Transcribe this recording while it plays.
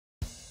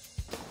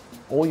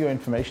all your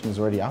information is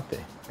already out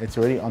there. It's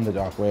already on the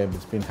dark web.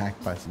 It's been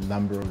hacked by a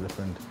number of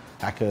different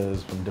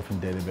hackers from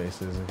different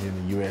databases. If you're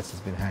in the US,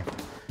 it's been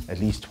hacked at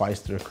least twice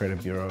through a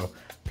credit bureau,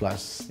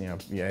 plus,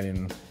 you add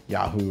in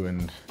Yahoo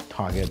and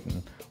Target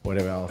and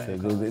whatever else.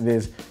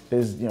 There's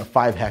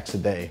 5 hacks a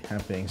day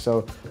happening.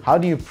 So how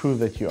do you prove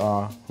that you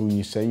are who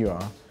you say you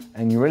are?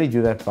 And you really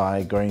do that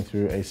by going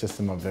through a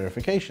system of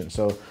verification.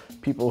 So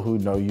people who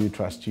know you,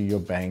 trust you, your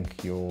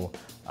bank, your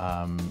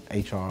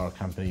HR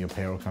company, your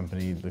payroll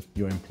company,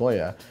 your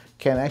employer,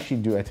 can actually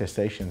do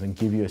attestations and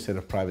give you a set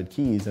of private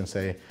keys and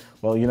say,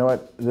 well, you know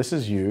what, this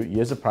is you,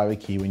 here's a private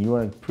key. When you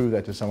want to prove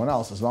that to someone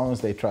else, as long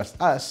as they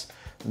trust us,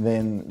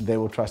 then they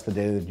will trust the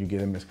data that you give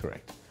them is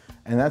correct.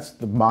 And that's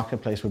the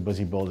marketplace we're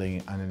busy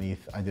building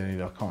underneath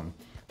identity.com.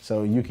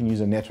 So you can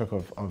use a network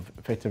of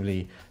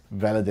effectively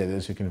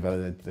validators who can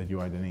validate that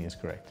your identity is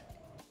correct.